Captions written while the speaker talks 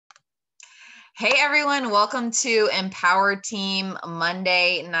Hey everyone, welcome to Empower Team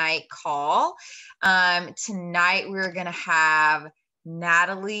Monday Night Call. Tonight we're going to have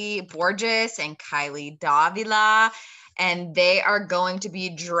Natalie, Borges, and Kylee, Davila, and they are going to be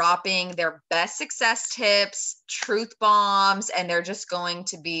dropping their best success tips, truth bombs, and they're just going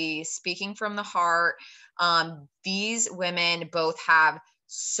to be speaking from the heart. These women both have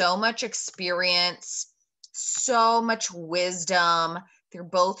so much experience, so much wisdom. They're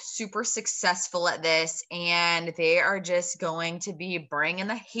both super successful at this, and they are just going to be bringing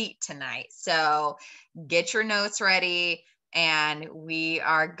the heat tonight. So get your notes ready, and we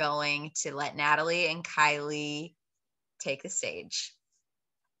are going to let Natalie and Kylee take the stage.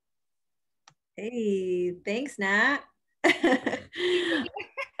 Hey, thanks, Nat.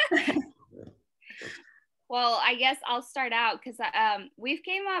 Well, I guess I'll start out because we've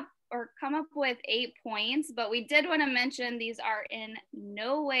come up with 8 points, but we did want to mention these are in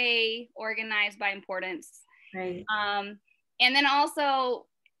no way organized by importance. Right. And then also,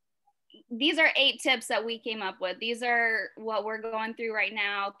 these are 8 tips that we came up with. These are what we're going through right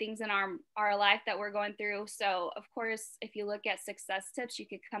now, things in our life that we're going through. So, of course, if you look at success tips, you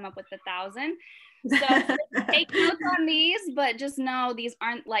could come up with 1,000. So take notes on these, but just know these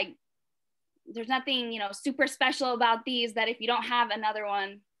aren't like, there's nothing, super special about these that if you don't have another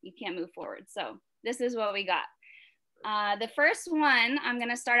one, you can't move forward. So this is what we got. The first one I'm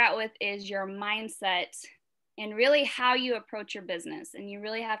going to start out with is your mindset and really how you approach your business. And you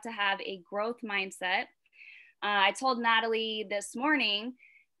really have to have a growth mindset. I told Natalie this morning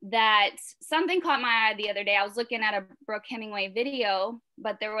that something caught my eye the other day. I was looking at a Brooke Hemingway video,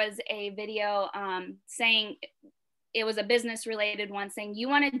 but there was a video saying, it was a business related one, saying you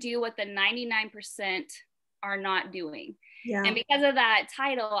want to do what the 99% are not doing. Yeah. And because of that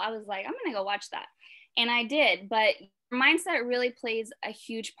title, I was like, I'm going to go watch that. And I did, but mindset really plays a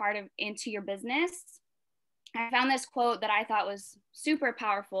huge part into your business. I found this quote that I thought was super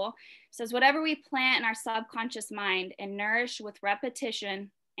powerful. It says, whatever we plant in our subconscious mind and nourish with repetition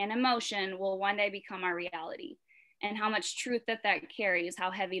and emotion will one day become our reality. And how much truth that carries,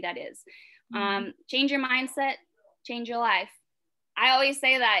 how heavy that is. Change your mindset, change your life. I always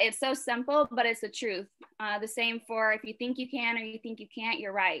say that it's so simple, but it's the truth. The same for if you think you can or you think you can't,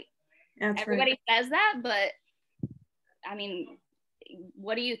 you're right. Everybody says that, but I mean,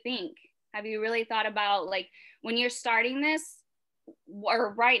 what do you think? Have you really thought about, like, when you're starting this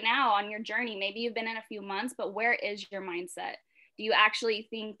or right now on your journey, maybe you've been in a few months, but where is your mindset? Do you actually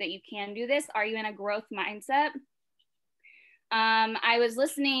think that you can do this? Are you in a growth mindset? I was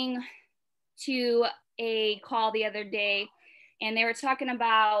listening to a call the other day, and they were talking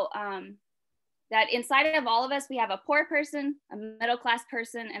about that inside of all of us, we have a poor person, a middle-class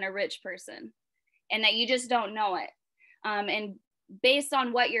person, and a rich person, and that you just don't know it. And based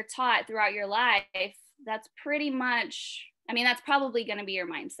on what you're taught throughout your life, that's pretty much, that's probably going to be your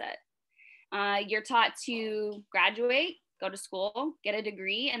mindset. You're taught to graduate, go to school, get a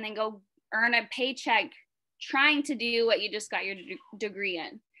degree, and then go earn a paycheck trying to do what you just got your degree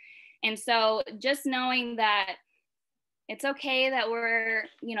in. And so just knowing that it's okay that we're,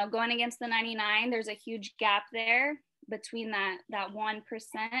 going against the 99, there's a huge gap there between that 1%,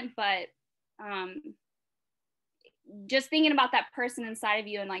 but just thinking about that person inside of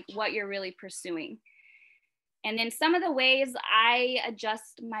you and like what you're really pursuing. And then some of the ways I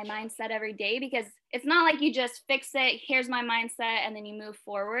adjust my mindset every day, because it's not like you just fix it, here's my mindset, and then you move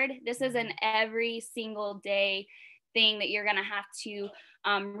forward. This is an every single day thing that you're going to have to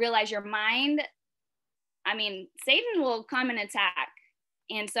realize your mind. Satan will come and attack.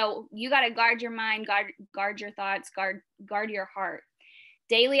 And so you got to guard your mind, guard your thoughts, guard your heart.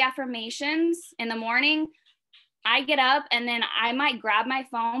 Daily affirmations in the morning. I get up and then I might grab my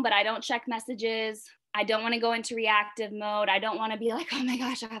phone, but I don't check messages. I don't want to go into reactive mode. I don't want to be like, oh my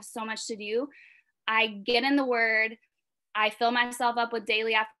gosh, I have so much to do. I get in the word. I fill myself up with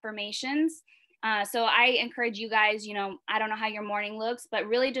daily affirmations. So I encourage you guys, I don't know how your morning looks, but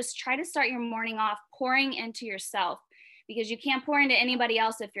really just try to start your morning off pouring into yourself, because you can't pour into anybody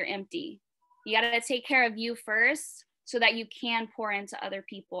else if you're empty. You got to take care of you first so that you can pour into other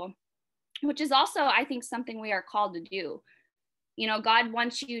people, which is also, I think, something we are called to do. God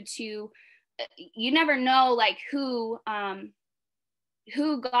wants you to, you never know like who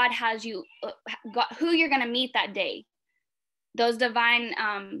God has you, who you're going to meet that day. Those divine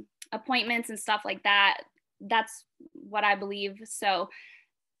appointments and stuff like that. That's what I believe. So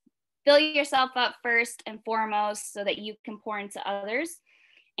fill yourself up first and foremost so that you can pour into others.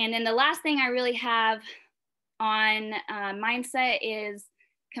 And then the last thing I really have on mindset is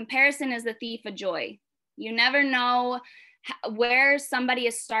comparison is the thief of joy. You never know where somebody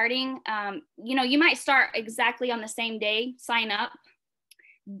is starting. You know, you might start exactly on the same day, sign up,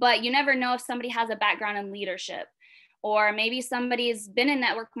 but you never know if somebody has a background in leadership, or maybe somebody's been in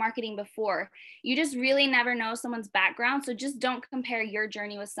network marketing before. You just really never know someone's background. So just don't compare your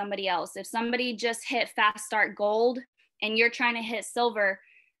journey with somebody else. If somebody just hit fast start gold and you're trying to hit silver,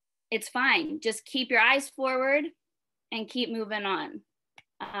 it's fine. Just keep your eyes forward and keep moving on.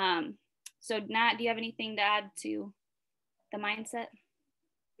 So Nat, do you have anything to add to the mindset?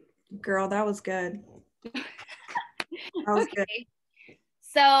 Girl, that was good. That was Okay. good.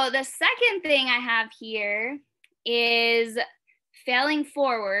 So the second thing I have here is failing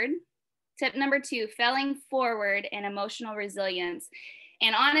forward. Tip number 2, failing forward and emotional resilience.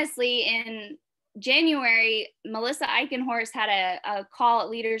 And honestly, in January, Melissa Eichenhorst had a call at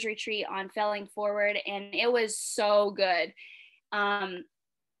Leaders Retreat on failing forward, and it was so good.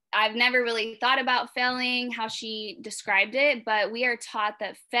 I've never really thought about failing, how she described it, but we are taught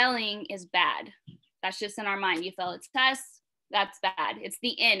that failing is bad. That's just in our mind. You fail a test, that's bad. It's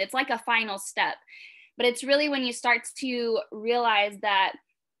the end. It's like a final step. But it's really when you start to realize that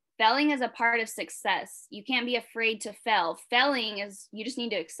failing is a part of success. You can't be afraid to fail. Failing is, you just need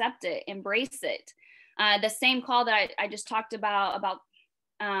to accept it, embrace it. The same call that I just talked about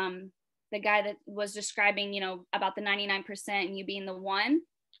the guy that was describing, you know, about the 99% and you being the one.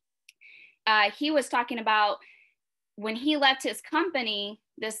 He was talking about when he left his company,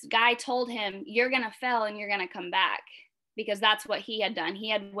 this guy told him, you're going to fail and you're going to come back, because that's what he had done. He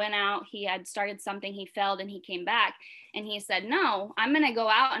had went out, he had started something, he failed, and he came back. And he said, no, I'm going to go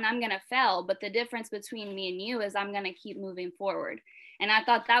out and I'm going to fail. But the difference between me and you is I'm going to keep moving forward. And I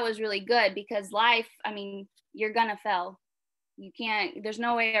thought that was really good, because life, I mean, you're going to fail. You can't, there's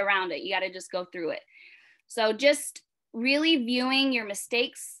no way around it. You got to just go through it. So just really viewing your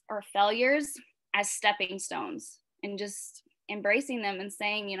mistakes or failures as stepping stones and just embracing them and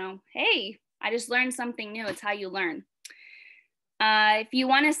saying, you know, hey, I just learned something new. It's how you learn. If you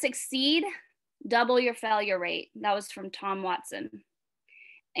want to succeed, double your failure rate. That was from Tom Watson.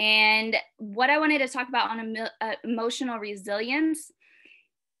 And what I wanted to talk about on emotional resilience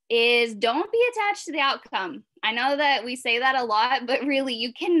is don't be attached to the outcome. I know that we say that a lot, but really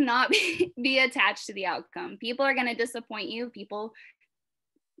you cannot be attached to the outcome. People are going to disappoint you. People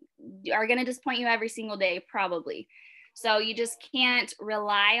are going to disappoint you every single day, probably. So you just can't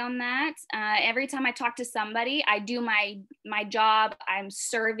rely on that. Every time I talk to somebody, I do my job. I'm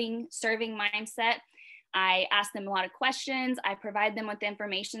serving mindset. I ask them a lot of questions. I provide them with the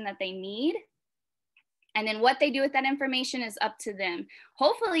information that they need. And then what they do with that information is up to them.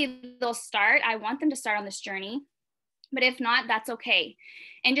 Hopefully they'll start. I want them to start on this journey, but if not, that's okay.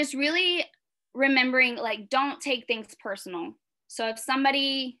 And just really remembering, like, don't take things personal. So if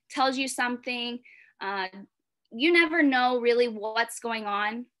somebody tells you something, you never know really what's going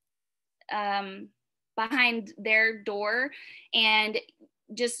on behind their door, and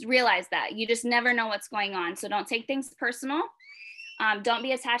just realize that you just never know what's going on. So don't take things personal. Don't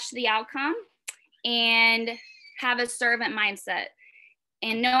be attached to the outcome, and have a servant mindset.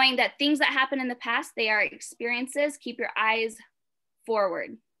 And knowing that things that happen in the past, they are experiences. Keep your eyes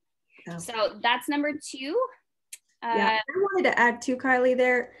forward. Oh. So that's number 2. Yeah, I wanted to add too, Kylie,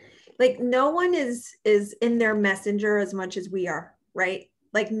 there. Like, no one is in their messenger as much as we are, right?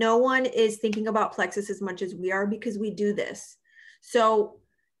 Like, no one is thinking about Plexus as much as we are, because we do this. So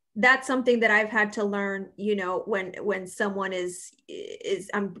that's something that I've had to learn, you know, when someone is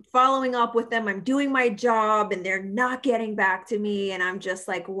I'm following up with them, I'm doing my job and they're not getting back to me. And I'm just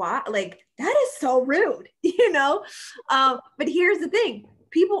like, what? Like, that is so rude, you know? But here's the thing.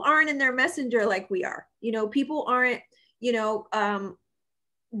 People aren't in their messenger like we are, you know, people aren't, you know,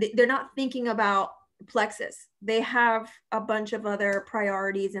 they're not thinking about Plexus. They have a bunch of other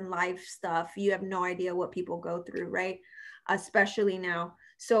priorities in life stuff. You have no idea what people go through, right? Especially now.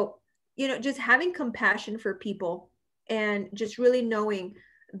 So, you know, just having compassion for people and just really knowing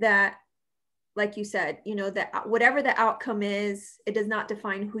that, like you said, you know, that whatever the outcome is, it does not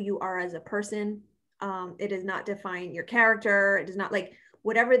define who you are as a person. It does not define your character. It does not, like,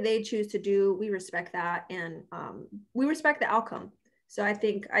 whatever they choose to do, we respect that. And we respect the outcome. So I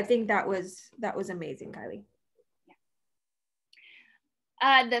think that was amazing, Kylie.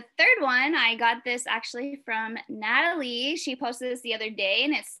 The third one, I got this actually from Natalie. She posted this the other day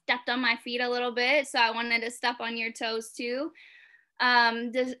and it stepped on my feet a little bit. So I wanted to step on your toes too.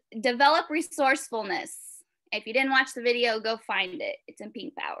 Develop resourcefulness. If you didn't watch the video, go find it. It's in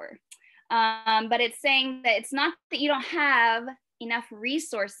Pink Power. But it's saying that it's not that you don't have enough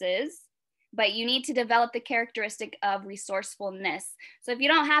resources, but you need to develop the characteristic of resourcefulness. So if you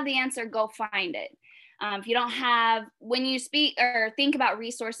don't have the answer, go find it. If you don't have, when you speak or think about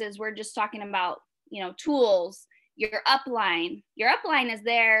resources, we're just talking about, tools, your upline is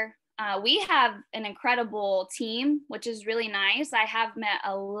there. We have an incredible team, which is really nice. I have met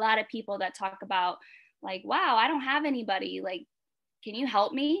a lot of people that talk about like, wow, I don't have anybody, like, can you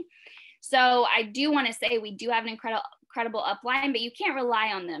help me? So I do want to say we do have an incredible upline, but you can't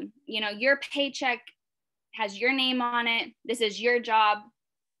rely on them. Your paycheck has your name on it. This is your job.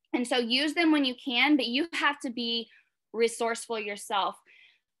 And so use them when you can, but you have to be resourceful yourself.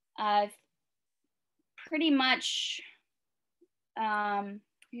 Pretty much, yeah.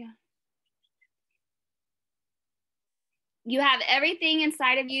 You have everything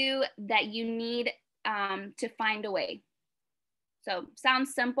inside of you that you need to find a way. So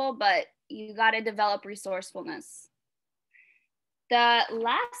sounds simple, but you got to develop resourcefulness. The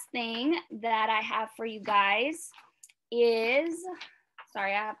last thing that I have for you guys is,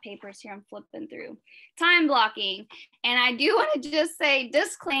 sorry, I have papers here I'm flipping through. Time blocking. And I do want to just say,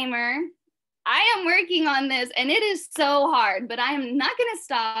 disclaimer, I am working on this and it is so hard, but I am not going to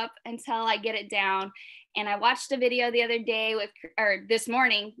stop until I get it down. And I watched a video the other day this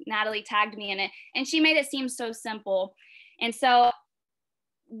morning, Natalie tagged me in it, and she made it seem so simple. And so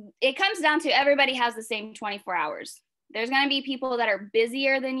it comes down to everybody has the same 24 hours. There's going to be people that are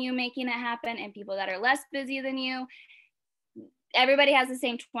busier than you making it happen and people that are less busy than you. Everybody has the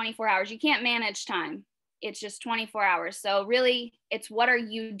same 24 hours. You can't manage time. It's just 24 hours. So really, it's what are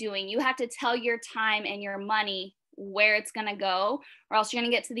you doing? You have to tell your time and your money where it's going to go, or else you're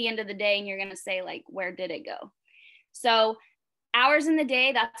going to get to the end of the day and you're going to say, like, where did it go? So hours in the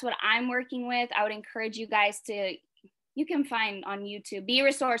day, that's what I'm working with. I would encourage you guys to, you can find on YouTube, be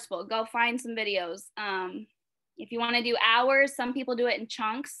resourceful, go find some videos. If you want to do hours, some people do it in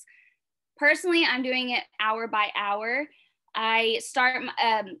chunks. Personally, I'm doing it hour by hour. I start,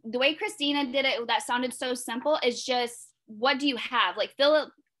 the way Christina did it, that sounded so simple, is just, what do you have? Like fill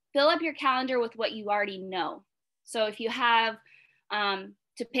up your calendar with what you already know. So if you have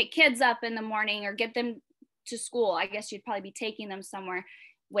to pick kids up in the morning or get them to school, I guess you'd probably be taking them somewhere,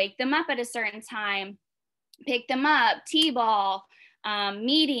 wake them up at a certain time, pick them up, t-ball,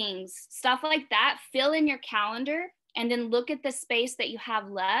 meetings, stuff like that, fill in your calendar, and then look at the space that you have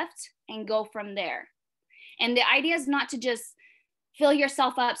left and go from there. And the idea is not to just fill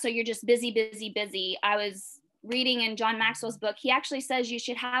yourself up so you're just busy, busy, busy. I was reading in John Maxwell's book, he actually says you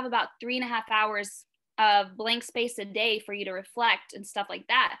should have about 3.5 hours of blank space a day for you to reflect and stuff like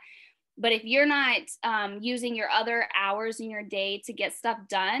that. But if you're not using your other hours in your day to get stuff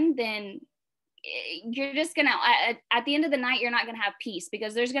done, then you're just gonna, at the end of the night, you're not gonna have peace,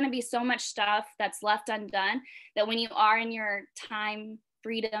 because there's gonna be so much stuff that's left undone that when you are in your time,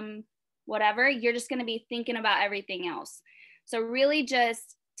 freedom, whatever, you're just gonna be thinking about everything else. So really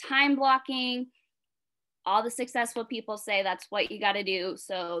just time blocking. All the successful people say that's what you got to do.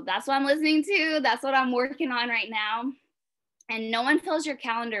 So that's what I'm listening to. That's what I'm working on right now. And no one fills your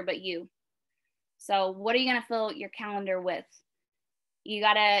calendar but you. So what are you going to fill your calendar with? You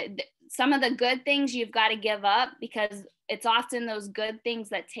got to, some of the good things you've got to give up, because it's often those good things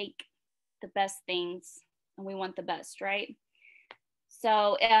that take the best things, and we want the best, right?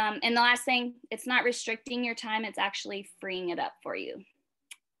 So, and the last thing, it's not restricting your time. It's actually freeing it up for you.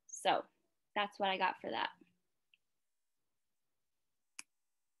 So that's what I got for that.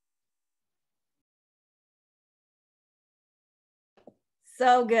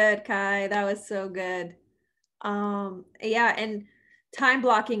 So good, Kai. That was so good. Yeah, and time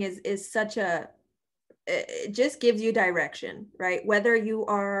blocking is such a, it just gives you direction, right? Whether you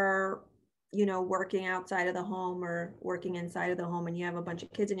are, working outside of the home or working inside of the home and you have a bunch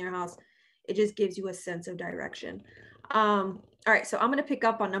of kids in your house, it just gives you a sense of direction. All right, so I'm going to pick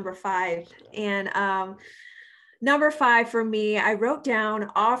up on number 5. And number 5 for me, I wrote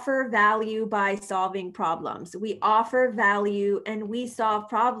down offer value by solving problems. We offer value and we solve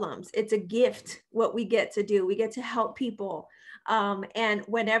problems. It's a gift what we get to do. We get to help people. And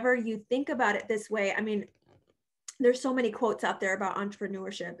whenever you think about it this way, I mean, there's so many quotes out there about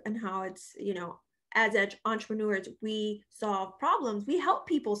entrepreneurship and how it's, as entrepreneurs, we solve problems. We help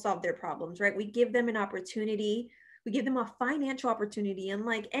people solve their problems, right? We give them an opportunity. We give them a financial opportunity, and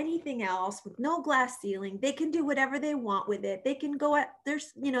like anything else, with no glass ceiling, they can do whatever they want with it. They can go at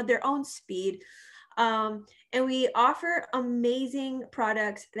their own speed. And we offer amazing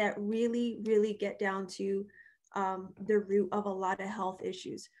products that really, really get down to the root of a lot of health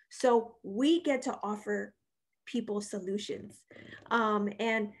issues. So we get to offer people solutions.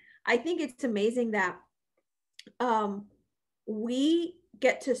 And I think it's amazing that we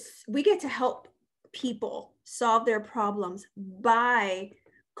get to help people solve their problems by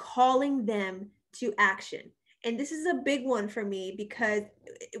calling them to action. And this is a big one for me because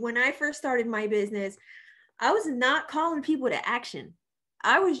when I first started my business, I was not calling people to action.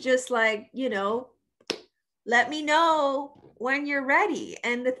 I was just like, let me know when you're ready.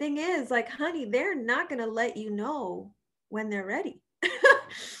 And the thing is, like, honey, they're not going to let you know when they're ready.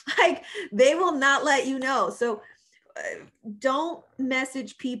 Like, they will not let you know. So don't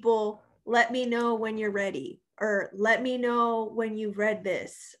message people, let me know when you're ready, or let me know when you've read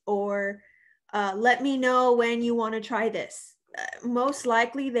this, or let me know when you want to try this. Most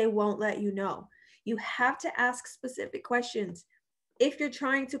likely they won't let you know. You have to ask specific questions. If you're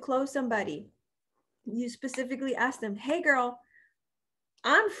trying to close somebody, you specifically ask them, hey girl,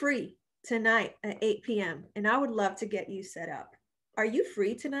 I'm free tonight at 8 p.m. and I would love to get you set up. Are you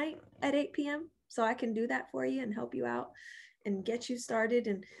free tonight at 8 p.m.? So I can do that for you and help you out and get you started.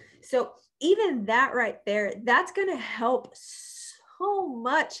 And so even that right there, that's going to help so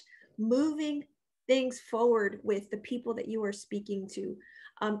much moving things forward with the people that you are speaking to.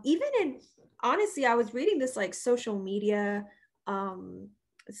 Even in, honestly, I was reading this like social media influencer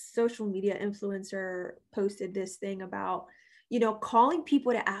posted this thing about, calling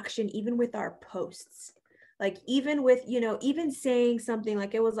people to action, even with our posts, like even with, even saying something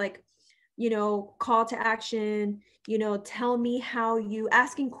like, it was like, call to action, tell me how you,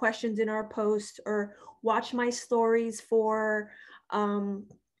 asking questions in our post, or watch my stories for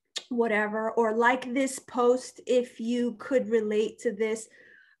whatever, or like this post if you could relate to this.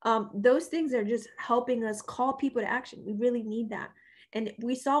 Those things are just helping us call people to action. We really need that. And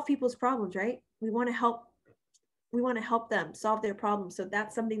we solve people's problems, right? We want to help them solve their problems. So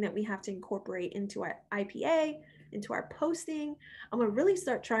that's something that we have to incorporate into our IPA, into our posting. I'm gonna really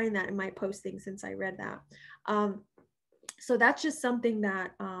start trying that in my posting since I read that. So that's just something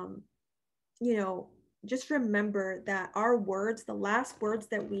that, just remember that our words, the last words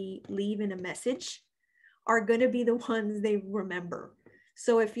that we leave in a message, are gonna be the ones they remember.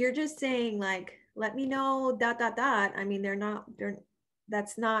 So if you're just saying like, let me know, ... I mean,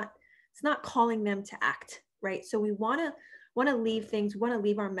 it's not calling them to act, right? So we want to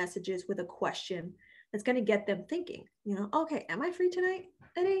leave our messages with a question that's going to get them thinking, okay, am I free tonight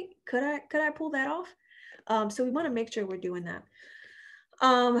at 8? Could I pull that off? So we want to make sure we're doing that.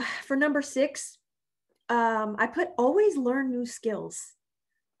 For number 6, I put always learn new skills.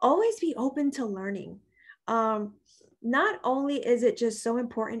 Always be open to learning. Not only is it just so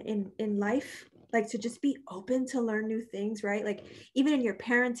important in life, like to just be open to learn new things, right? Like even in your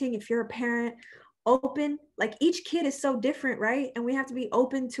parenting, if you're a parent, open, like each kid is so different, right? And we have to be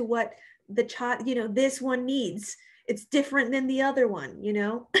open to what the child, this one needs. It's different than the other one,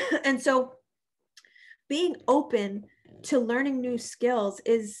 And so being open to learning new skills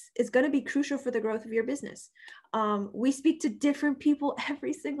is going to be crucial for the growth of your business. We speak to different people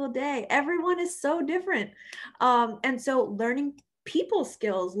every single day. Everyone is so different. And so learning people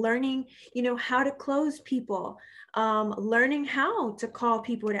skills, learning, how to close people, learning how to call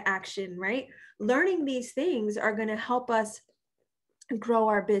people to action, right? Learning these things are going to help us grow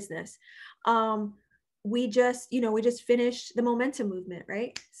our business. We just finished the momentum movement,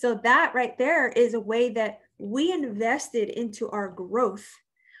 right? So that right there is a way that we invested into our growth,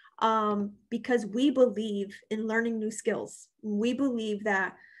 because we believe in learning new skills. We believe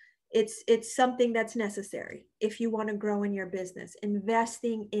that it's something that's necessary if you want to grow in your business,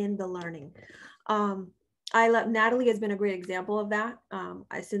 investing in the learning. I love, Natalie has been a great example of that.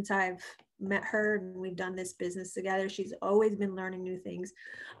 Since I've met her and we've done this business together, she's always been learning new things.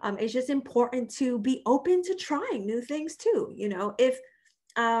 It's just important to be open to trying new things too. If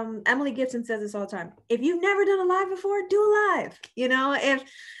Emily Gibson says this all the time, if you've never done a live before, do a live. If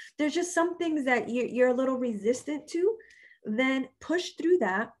there's just some things that you're a little resistant to, then push through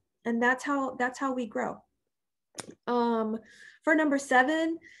that. And that's how we grow. For number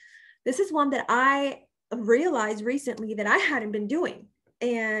 7, this is one that I realized recently that I hadn't been doing.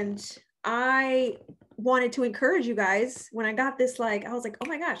 And I wanted to encourage you guys when I got this, I was like, oh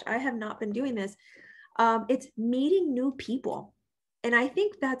my gosh, I have not been doing this. It's meeting new people. And I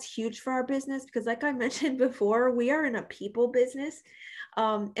think that's huge for our business because like I mentioned before, we are in a people business.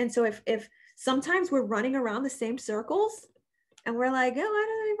 And so if sometimes we're running around the same circles and we're like, oh, why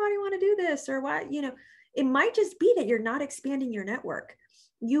does anybody want to do this? Or why, it might just be that you're not expanding your network.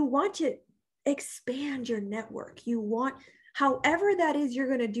 You want to expand your network. You want, however that is, you're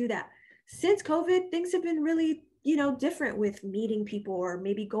going to do that. Since COVID, things have been really, different with meeting people or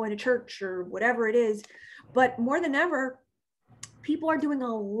maybe going to church or whatever it is. But more than ever, people are doing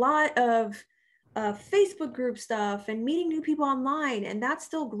a lot of Facebook group stuff and meeting new people online, and that's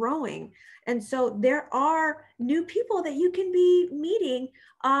still growing. And so there are new people that you can be meeting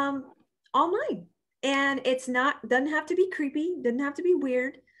online. And it's not, doesn't have to be creepy, doesn't have to be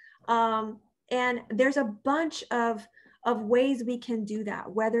weird. And there's a bunch of ways we can do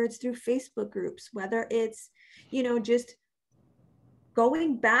that, whether it's through Facebook groups, whether it's, you know, just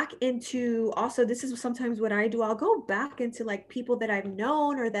going back into, also, this is sometimes what I do. I'll go back into like people that I've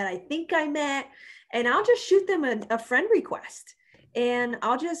known or that I think I met, and I'll just shoot them a friend request, and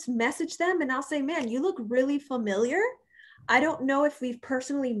I'll just message them and I'll say, man, you look really familiar. I don't know if we've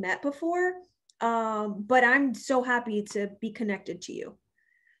personally met before, but I'm so happy to be connected to you.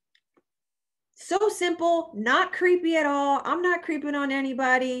 So simple, not creepy at all. I'm not creeping on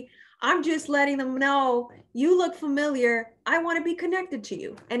anybody. I'm just letting them know you look familiar. I want to be connected to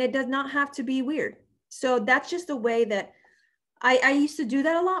you. And it does not have to be weird. So that's just a way that I used to do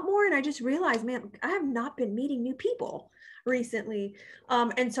that a lot more. And I just realized, man, I have not been meeting new people recently.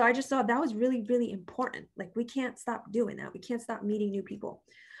 And so I just thought that was really, really important. Like, we can't stop doing that. We can't stop meeting new people.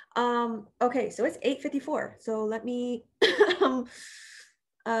 Okay, so it's 8:54. So let me,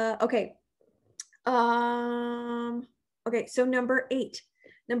 okay. Okay, so number eight,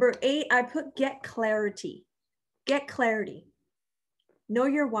 I put get clarity. Know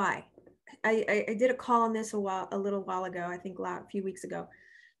your why. I did a call on this a little while ago, I think a few weeks ago.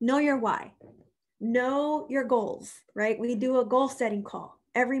 Know your why. Know your goals, right? We do a goal setting call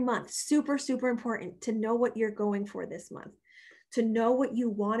every month. Super, super important to know what you're going for this month, to know what you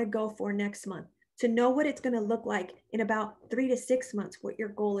want to go for next month, to know what it's going to look like in about 3 to 6 months, what your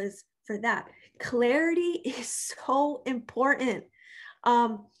goal is for that. Clarity is so important.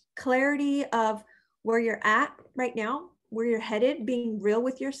 Clarity of where you're at right now, where you're headed, being real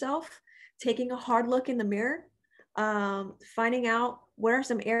with yourself, taking a hard look in the mirror, finding out what are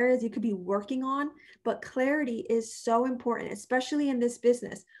some areas you could be working on. But clarity is so important, especially in this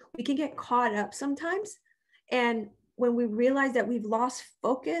business. We can get caught up sometimes. And when we realize that we've lost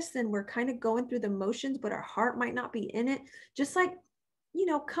focus and we're kind of going through the motions, but our heart might not be in it, just like, you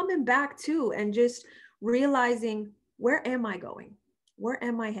know, coming back to and just realizing, where am I going? Where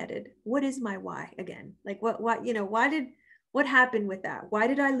am I headed? What is my why again? Like what, you know, what happened with that? Why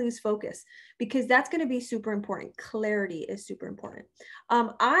did I lose focus? Because that's going to be super important. Clarity is super important.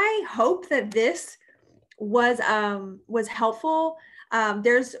 I hope that this was helpful.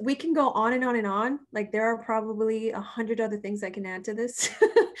 We can go on and on and on. Like, there are probably 100 other things I can add to this.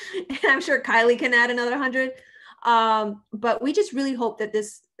 And I'm sure Kylee can add another 100. But we just really hope that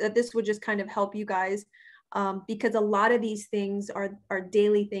this would just kind of help you guys, because a lot of these things are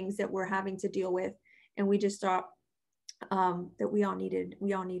daily things that we're having to deal with, and we just thought that we all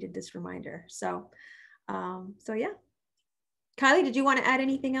needed this reminder. So yeah. Kylee, did you want to add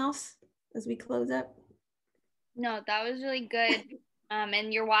anything else as we close up? No, that was really good.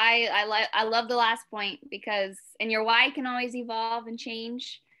 And your why, I love the last point, because your why can always evolve and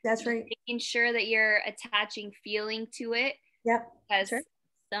change. That's right. Making sure that you're attaching feeling to it. Yep. Because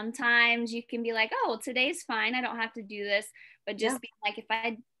sometimes you can be like, oh, well, today's fine, I don't have to do this. But just being like, if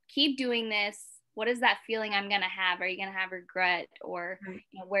I keep doing this, what is that feeling I'm gonna have? Are you gonna have regret, or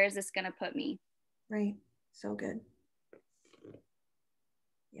you know, where is this gonna put me? Right. So good.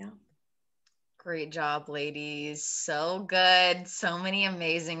 Yeah. Great job, ladies. So good. So many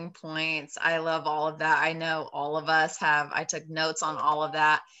amazing points. I love all of that. I know all of us have, I took notes on all of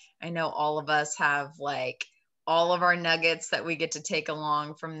that. I know all of us have like all of our nuggets that we get to take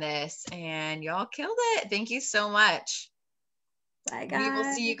along from this, and y'all killed it. Thank you so much. Bye, guys. We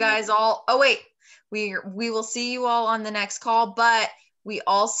will see you guys all. Oh, wait, we will see you all on the next call, but we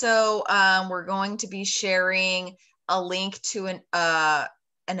also, we're going to be sharing a link to an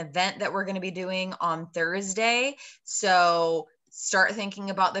event that we're going to be doing on Thursday. So start thinking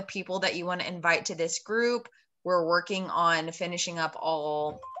about the people that you want to invite to this group. We're working on finishing up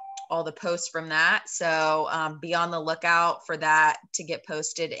all the posts from that. So be on the lookout for that to get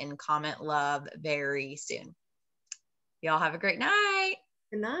posted in Comment Love very soon. Y'all have a great night.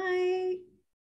 Good night.